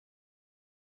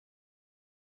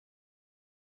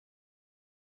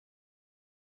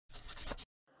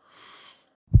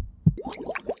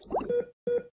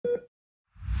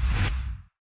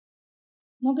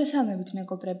მოგესალმებით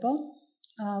მეგობრებო.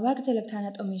 ვაგრძელებთ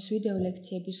ანატომიის ვიდეო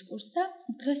ლექციების კურსს და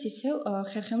დღეს ისევ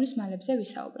ხერხემლის მალებზე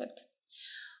ვისაუბრებთ.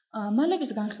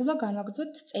 მალების განხილვა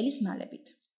განვაგრძოთ წელის მალებით.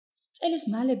 წელის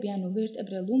მალები ანუ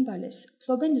ვერტებრელ ლუმბალეს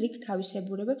ფლობენ რიგ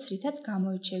თავისებურებებს, რითაც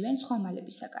გამოირჩევიან სხვა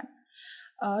მალებისაგან.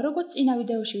 როგორც წინა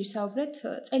ვიდეოში ვისაუბრეთ,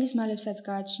 წელის მალებსაც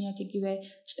გააჩნიათ იგივე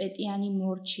წვეტიანი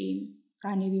მორჩი,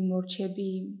 განივი მორჩები,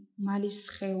 მალის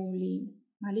სხეული,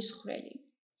 მალის ხვრელი.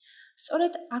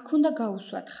 სწორედ აქ უნდა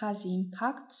გაუსვათ ხაზი იმ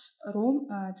ფაქტს, რომ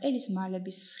წელის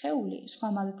მალების სხეული სხვა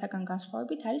მალეთაგან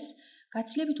განსხვავებით არის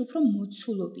გაცილებით უფრო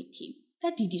მოცულობითი და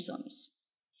დიდი ზომის.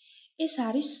 ეს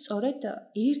არის სწორედ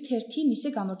ერთ-ერთი მისი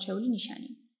გამორჩეული ნიშანი.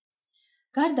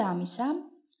 გარდა ამისა,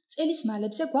 წელის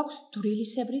მალებზე გვაქვს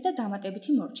დრილისებრი და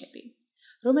დამატებითი მორჩები,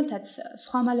 რომელთაც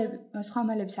სხვა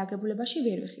მალების აგებულებაში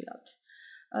ვერ ვიხილავთ.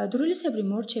 დრილისებრი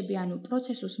მორჩები ანუ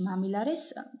პროცესუს მამილარეს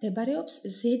მდებარეობს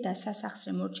ზედა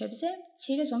სასახსრე მორჩებზე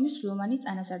მცირე ზომის ძვლოვანი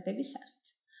წანაზარდების სახით.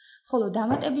 ხოლო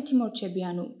დამატებითი მორჩები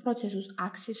ანუ პროცესუს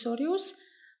აქსესორიუს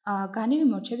განივი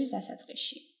მორჩების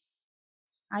დასაწყისში.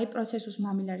 აი პროცესუს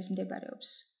მამილარის მდებარეობს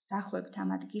დაახლოებით ამ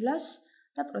ადგილას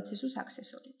და პროცესუს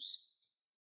აქსესორიუს.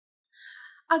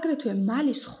 აგრეთვე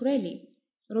მალის ხვრელი,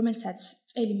 რომელსაც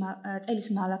წელის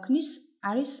მალაქმნის,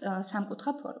 არის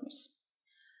სამკუთხა ფორმის.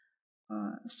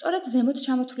 სწორედ ზემოთ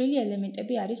ჩამოთვლილი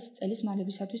ელემენტები არის წელის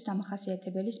მალებისათვის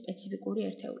დამახასიათებელი სპეციფიკური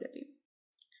ერთეულები.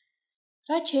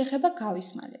 რაც შეეხება გავის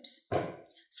მალებს.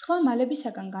 სხვა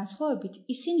მალებისაგან განსხვავებით,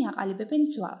 ისინი აყალიბებენ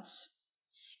ძვალს.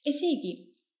 ესე იგი,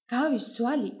 გავის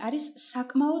ძვალი არის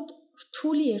საკმაოდ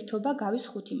რთული ერთობა გავის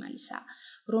ხუთი მალისა,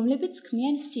 რომლებიც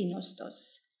ქმნიან სინოსტოზს.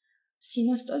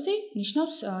 სინოსტოზი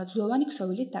ნიშნავს ძვლოვანი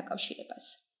ქსოვილით დაკავშირებას.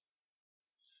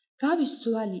 გავის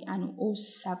ძვალი ანუ ოს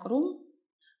საკრუმ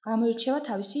გამოირჩევა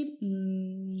თავისი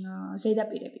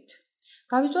ზედაპირებით.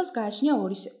 გავის ძვალს გააჩნია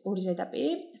ორი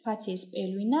ზედაპირი, ფაციეს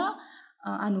პელვინა,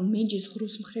 ანუ მენჯის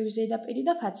ღრუს მხრივი ზედაპირი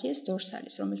და ფაციეს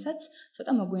დორსალის, რომელსაც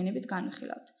ცოტა მოგვიანებით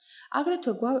განვიხილავთ.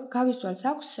 აგრეთვე გავის ძვალს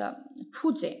აქვს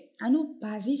ფუძე, ანუ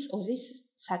ბაზის ოზის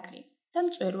საკრი და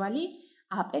მწვერვალი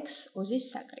აპექს ოზის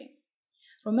საკრი,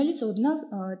 რომელიც ოდნავ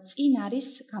წინ არის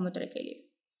გამოდრეკილი.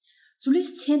 ძვლის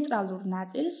ცენტრალურ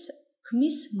ნაწილს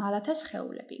ქმნის მალათა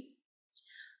სხეულები.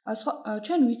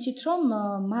 ჩვენ ვიცით, რომ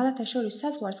მალათა შორის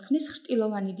საზღვარს ქმნის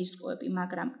ხრტილოვანი დისკოები,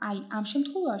 მაგრამ აი ამ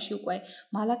შემთხვევაში უკვე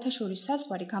მალათა შორის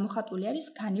საზღვარი გამოხატული არის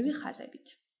განივი ხაზებით.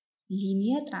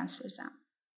 ლინია ტრანსვერზა.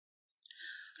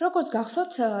 როგორც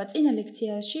გახსოვთ, წინა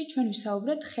ლექციაში ჩვენ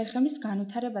ვისაუბრეთ ხერხემლის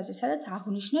განვითარებაზე, სადაც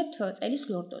აღვნიშნეთ წელის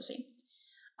ლორდოზი.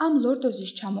 ამ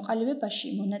ლორდოზის ჩამოყალიბებაში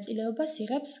მონაწილეობას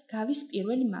იღებს გავის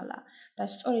პირველი მალა და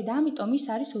სწორედ ამიტომ ის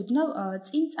არის ოდნავ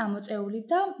წინ წამოწეული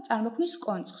და წარმოქმნის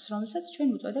კონცხს, რომელსაც ჩვენ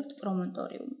ვუწოდებთ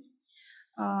პრომონტორიუმი.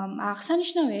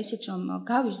 აღსანიშნავია ისიც, რომ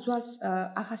გავის ძვალს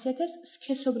ახასიათებს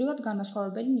სქესობრივად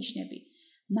განმასხვავებელი ნიშნები.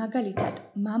 მაგალითად,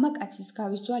 მამაკაცის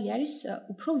გავის ძვალი არის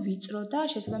უფრო ვიწრო და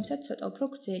შესაბამისად ცოტა უფრო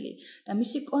გრძელი და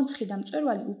მისი კონცხი და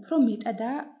მწვერვალი უფრო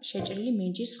მეტადაა შეჭრილი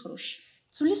მენჯის ღრუში.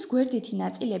 ძვლის გვერდითი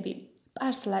ნაწილები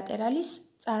პარს ლატერალის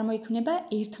წარმოიქმნება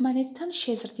ერთმანეთთან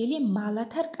შეზრდილი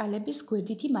მალათა რკალების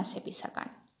გვერდითი მასებისაგან.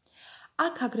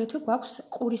 აქ აგრეთვე გვაქვს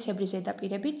ყურისებრი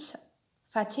ზედაპირებიც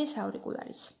ფაციეს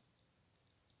აურიკულარის.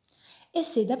 ეს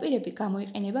ზედაპირები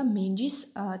გამოიყენება მენჯის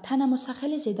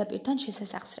თანამოსახელე ზედაპირთან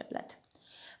შესასახსრებლად.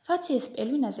 ფაციეს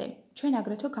პელვინაზე ჩვენ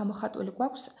აგრეთვე გამოხატული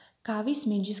გვაქვს გავის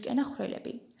მენჯისკენა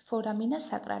ხვრელები, ფორამინა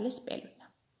საკრალის პელვინა.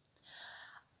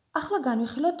 ახლა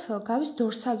განვიხილოთ გავის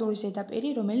დორსალური ზედაპირი,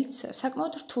 რომელიც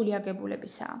საკმაოდ რთული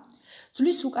აგებულებისაა.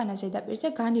 ძვლის უკანა ზედაპირზე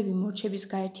განივი მორჩების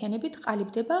გაერთიანებით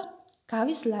ყალიბდება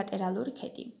გავის ლატერალური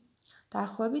ქედი,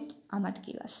 დაახლოებით ამ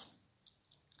ადგილას.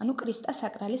 ანუ კრისტა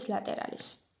საკრალის ლატერალის.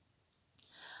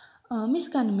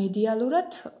 მისგან მედიალურად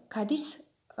გადის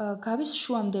გავის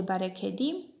შუამდებარე ქედი,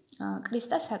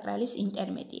 კრისტა საკრალის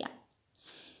ინტერმედია.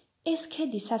 ეს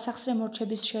ქედი სასახსრე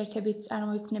მორჩების შეერთებით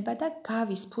წარმოიქმნება და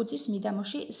გავის ფუძის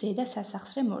მიდამოში ზედა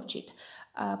სასახსრე მორჩით,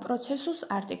 პროცესუს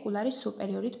არტიკულარის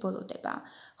სუპერიორით ბოლოვდება,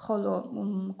 ხოლო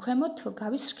ქვემოთ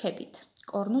გავის რქებით,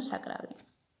 კორნუ საკრალი.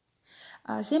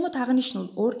 ზემოთ აღნიშნულ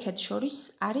ორ ქედს შორის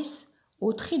არის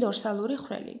 4 დორსალური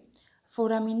ხვრელი,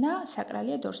 ფორამინა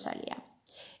საკრალია დორსალია.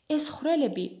 ეს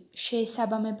ხვრელები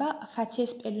შეესაბამება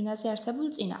ფაციეს პელვინაზე არსებულ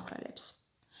წინახრელებს.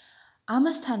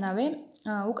 ამასთანავე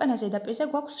უკანა ზედაპირზე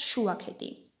გვაქვს შუა ქედი,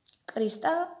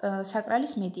 კრისტა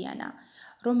საკრალის მედიანა,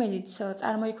 რომელიც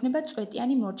წარმოიქმნება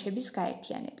წვეტიანი მორჩების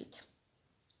გაერთიანებით.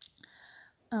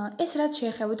 ეს რაც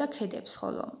შეეხებოდა ქედებს,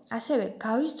 ხოლო ასევე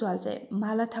გავის ძვალზე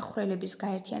მალათა ხვრელების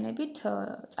გაერთიანებით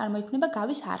წარმოიქმნება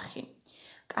გავის არხი,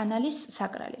 კანალის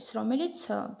საკრალის, რომელიც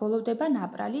ბოლოვდება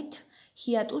ნაპრალით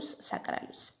ჰიატუს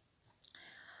საკრალის.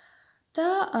 და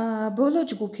ბოლო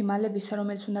ჯგუფი მალებისა,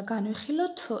 რომელიც უნდა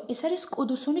განვიხილოთ, ეს არის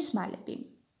კუდუსუნის მალები.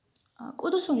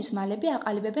 კუდუსუნის მალები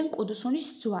აყალიბებენ კუდუსუნის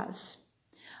ძვალს.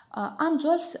 ამ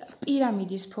ძვალს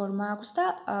პირამიდის ფორმა აქვს და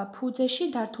ფუძეში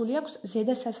დართული აქვს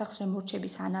ზედა სასახსრე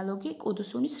მორჩების ანალოგი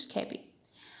კუდუსუნის რქები.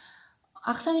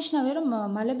 აღსანიშნავია, რომ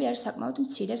მალები არის საკმაოდ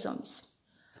მცირე ზომის.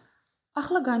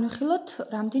 ახლა განვიხილოთ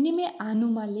რამდენიმე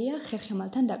ანომალია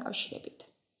ხერხემალთან დაკავშირებით.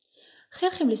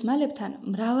 ხერხემლის მალებთან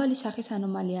მრავალი სახის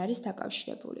ანომალია არის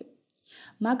დაკავშირებული.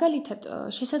 მაგალითად,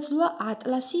 შესაძლოა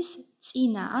ატლასის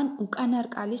წინა ან უკანა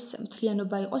რკალის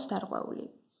მთლიანობა იყოს დარღვეული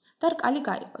და რკალი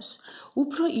გაიყოს.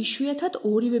 უფრო იშვიათად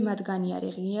ორივე მათგანი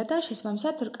არის ღია და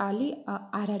შესაბამისად რკალი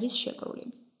არ არის შეკრული.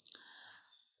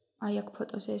 აი აქ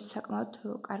ფოტოზე ეს საკმაოდ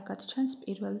კარგად ჩანს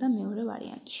პირველ და მეორე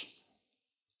ვარიანტში.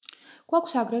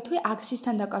 გვაქვს აგრეთვე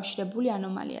აქსისთან დაკავშირებული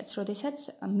ანომალიაც, როდესაც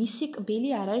მისი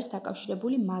კბილი არ არის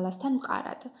დაკავშირებული მალასთან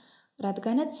მყარად,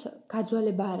 რადგანაც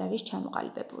გაძვალება არ არის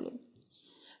ჩამოყალიბებული.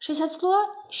 შესაძლოა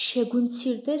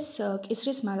შეგვიმცირდეს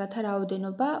კისრის მალათა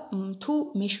რაოდენობა, თუ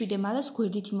მეშვიდე მალას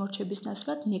გვერდითი მორჩების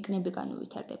ნაცვლად ნეკნები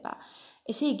განუვითარდება.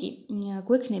 ესე იგი,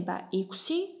 გვექნება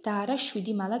 6 და არა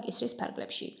 7 მალა კისრის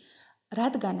ფარგლებში.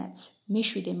 რადგანაც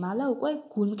მეშვიდე მალა უკვე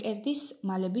გულმკერდის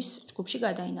მალების ჯგუფში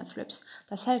გადაინაცვლებს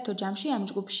და საერთო ჯამში ამ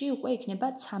ჯგუფში უკვე იქნება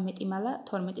 13 მალა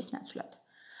 12-ის ნაცვლად.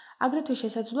 აგრეთვე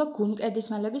შესაძლოა გულმკერდის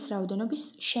მალების რაოდენობის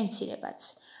შემცირებაც,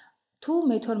 თუ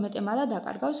მე-12 მალა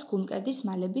დაკარგავს გულმკერდის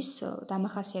მალების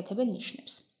დამახასიათებელ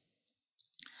ნიშნებს.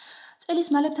 წელის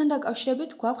მალებთან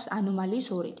დაკავშირებით გვაქვს ანომალიის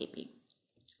ორი ტიპი: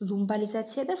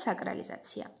 ლუმბალიზაცია და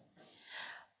საკრალიზაცია.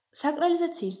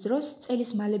 საკრალიზაციის დროს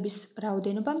წელის მალების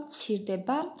რაოდენობა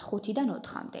მცირდება 5-დან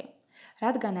 4-მდე,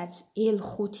 რადგანაც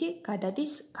L5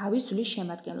 გადადის გავის ძვლის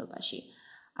შემადგენლობაში.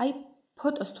 აი,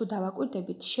 ფოტოს თუ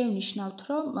დავაკვირდებით, შევნიშნავთ,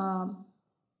 რომ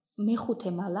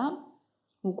მე-5 მალა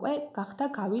უკვე გახდა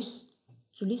გავის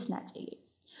ძვლის ნაწილი.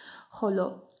 ხოლო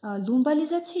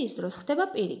ლუმბალიზაციის დროს ხდება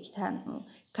პირიქით, ანუ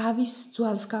გავის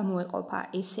ძვალს გამოეყოფა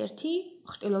S1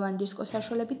 ხრტილოვანი დისკოს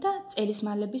საშუალებით და წელის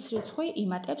მალების რიცხვი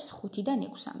იმატებს 5-დან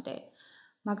 6-მდე.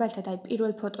 მაგალითად, აი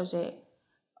პირველ ფოტოზე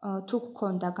თუ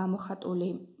გქონდა გამოხატული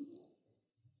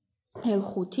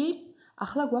L5,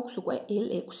 ახლა გვაქვს უკვე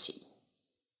L6.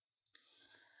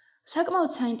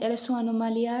 საკმაოდ საინტერესო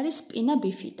ანომალია არის სპინა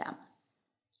ბიფიდა.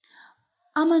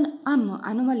 ამ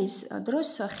ანომალიის დროს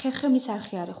ხერხემლის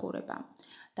არხი არ ეხურება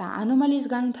და ანომალიის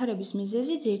განვითარების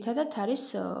მიზეზი ძირითადად არის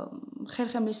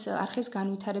ხერხემლის არხის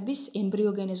განვითარების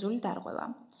ემბრიოგენეზული დარღვევა.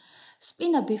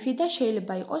 სპინა ბიფიდა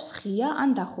შეიძლება იყოს ღია ან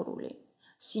დახურული,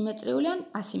 სიმეტრიული ან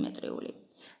ასიმეტრიული.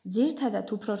 ძირითადად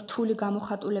უფრო რთული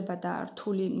გამოხატულება და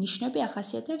რთული ნიშნები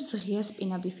ახასიათებს ღია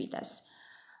სპინა ბიფიდას.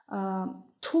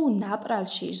 თუ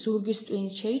ნაპრალში ზურგის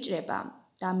ტვინით შეიჭრება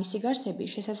და მისი გარსები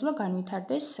შესაძლოა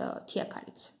განვითარდეს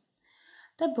თიაქარიც.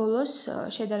 და ბოლოს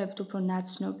შედარებით უფრო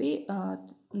ნაცნობი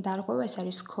დარღვევა, ეს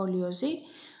არის სკოლიოზი.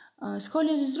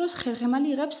 სკოლიოზის დროს ხერხემალი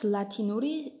იღებს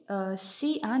ლათინური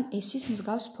C ან S-ის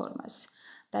მსგავს ფორმას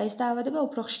და ეს დაავადება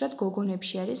უფრო ხშირად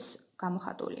გოგონებში არის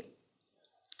გამოხატული.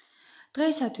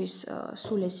 დღეისათვის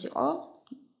სულ ეს იყო.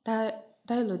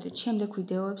 დაელოდეთ შემდეგ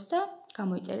ვიდეოებს და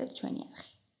გამოიწერეთ ჩვენი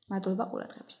არხი. მადლობა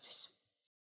ყურადღებისთვის.